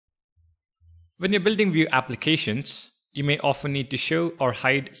When you're building Vue applications, you may often need to show or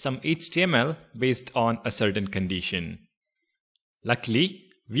hide some HTML based on a certain condition. Luckily,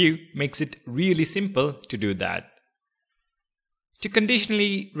 Vue makes it really simple to do that. To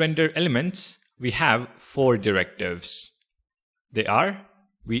conditionally render elements, we have 4 directives. They are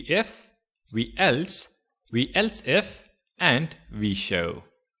vif, velse, velsif, and vshow.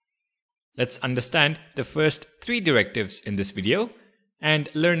 Let's understand the first 3 directives in this video and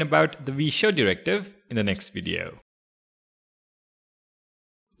learn about the vshow directive in the next video.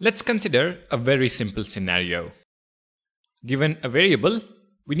 Let's consider a very simple scenario. Given a variable,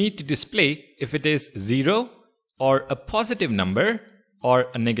 we need to display if it is 0 or a positive number or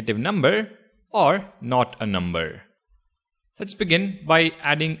a negative number or not a number. Let's begin by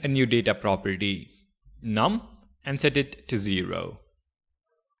adding a new data property, num, and set it to 0.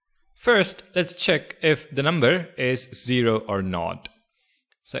 First, let's check if the number is 0 or not.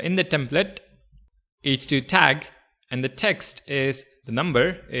 So in the template, h2 tag, and the text is the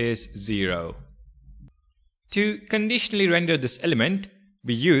number is 0. To conditionally render this element,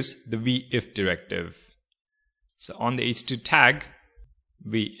 we use the vif directive. So on the h2 tag,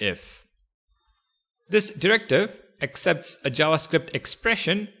 vif. This directive accepts a JavaScript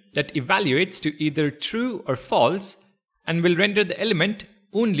expression that evaluates to either true or false and will render the element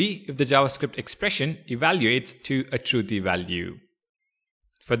only if the JavaScript expression evaluates to a truthy value.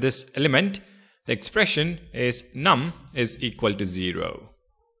 For this element, the expression is num is equal to 0.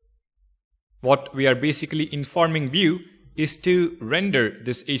 What we are basically informing Vue is to render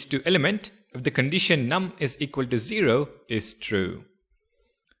this h2 element if the condition num is equal to 0 is true.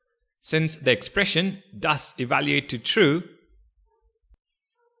 Since the expression does evaluate to true,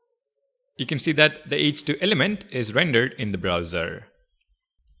 you can see that the h2 element is rendered in the browser.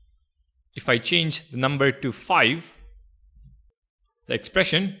 If I change the number to 5, the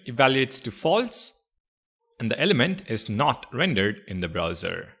expression evaluates to false and the element is not rendered in the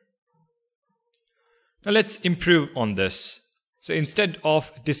browser. Now let's improve on this. So instead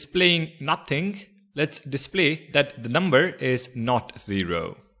of displaying nothing, let's display that the number is not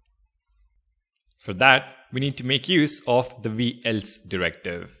 0. For that, we need to make use of the velse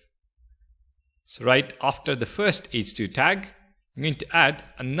directive. So right after the first h2 tag, I'm going to add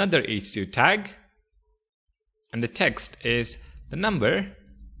another h2 tag, and the text is the number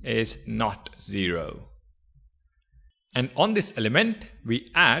is not 0. And on this element, we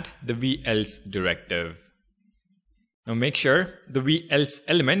add the velse directive. Now make sure the velse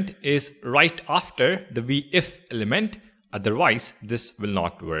element is right after the vif element, otherwise this will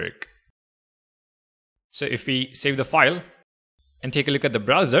not work. So if we save the file and take a look at the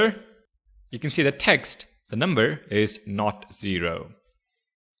browser, you can see the text, the number is not 0.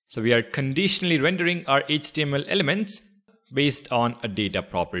 So we are conditionally rendering our HTML elements based on a data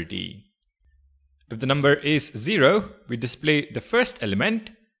property. If the number is 0, we display the first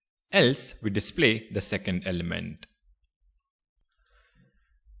element, else we display the second element.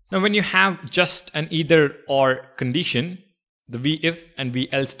 Now when you have just an either or condition, the vif and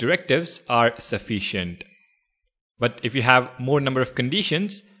velse directives are sufficient. But if you have more number of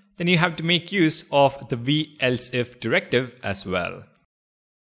conditions, then you have to make use of the velsif directive as well.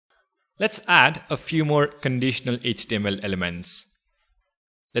 Let's add a few more conditional HTML elements.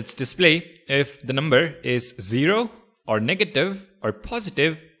 Let's display if the number is 0 or negative or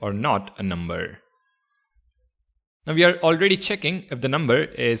positive or not a number. Now we are already checking if the number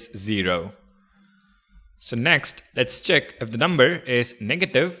is 0. So next, let's check if the number is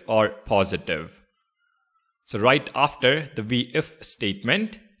negative or positive. So right after the vif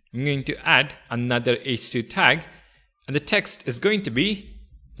statement, I'm going to add another h2 tag, and the text is going to be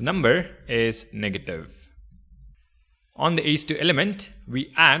the number is negative. On the h2 element,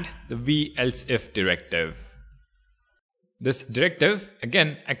 we add the velsif directive. This directive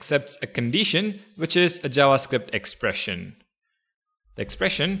again accepts a condition which is a JavaScript expression. The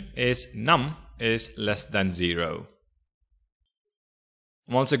expression is num is less than 0.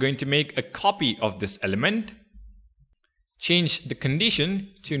 I'm also going to make a copy of this element, change the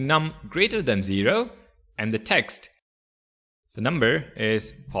condition to num greater than 0, and the text, the number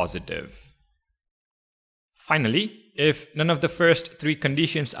is positive. Finally, if none of the first 3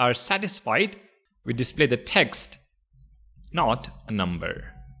 conditions are satisfied, we display the text, not a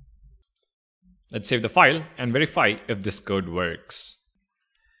number. Let's save the file and verify if this code works.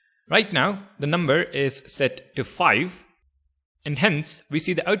 Right now, the number is set to 5, and hence we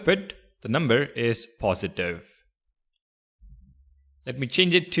see the output, the number is positive. Let me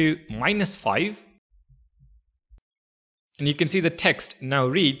change it to -5. And you can see the text now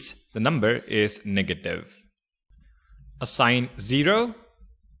reads the number is negative. Assign 0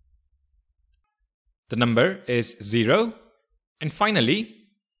 the number is 0. And finally,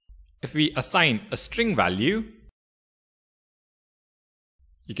 if we assign a string value,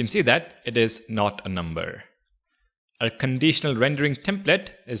 you can see that it is not a number. Our conditional rendering template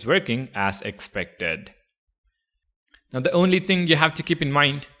is working as expected. Now the only thing you have to keep in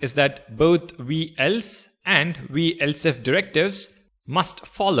mind is that both VElse and VElseIf directives must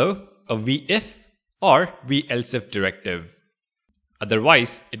follow a VEif or VElseIf directive.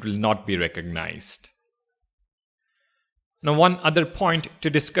 Otherwise, it will not be recognized. Now one other point to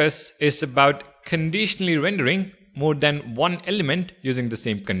discuss is about conditionally rendering more than one element using the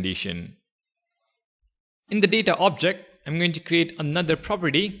same condition. In the data object, I'm going to create another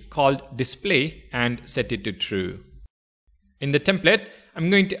property called display and set it to true. In the template,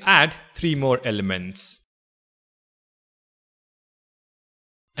 I'm going to add 3 more elements.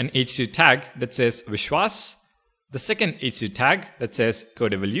 An h2 tag that says Vishwas, the second h2 tag that says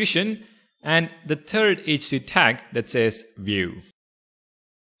codevolution, and the third h2 tag that says Vue.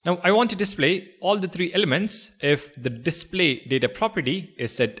 Now I want to display all the 3 elements if the display data property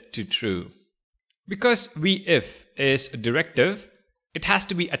is set to true. Because VEif is a directive, it has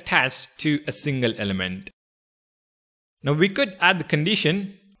to be attached to a single element. Now we could add the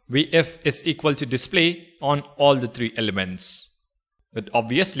condition VEif is equal to display on all the 3 elements. But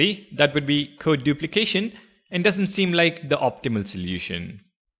obviously that would be code duplication and doesn't seem like the optimal solution.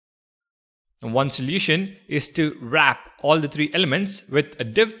 And one solution is to wrap all the 3 elements with a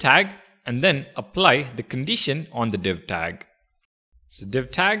div tag and then apply the condition on the div tag. So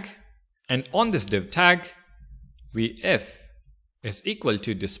div tag, and on this div tag, VEif is equal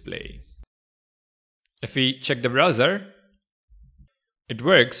to display. If we check the browser, it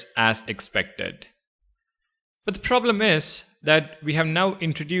works as expected. But the problem is that we have now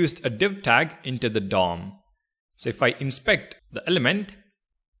introduced a div tag into the DOM. So if I inspect the element,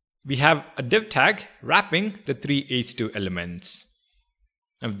 we have a div tag wrapping the 3 h2 elements.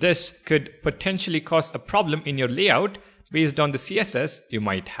 Now this could potentially cause a problem in your layout based on the CSS you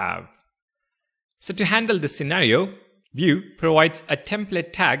might have. So to handle this scenario, Vue provides a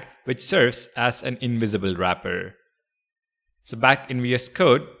template tag which serves as an invisible wrapper. So back in VS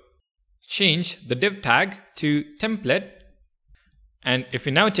Code, change the div tag to template, and if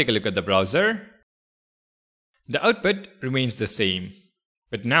we now take a look at the browser, the output remains the same.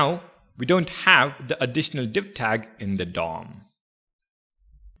 But now we don't have the additional div tag in the DOM.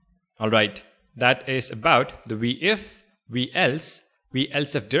 Alright, that is about the VEif, VElse,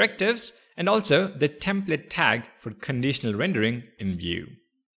 VElseIf directives, and also the template tag for conditional rendering in Vue.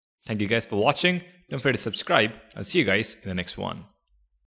 Thank you guys for watching. Don't forget to subscribe. I'll see you guys in the next one.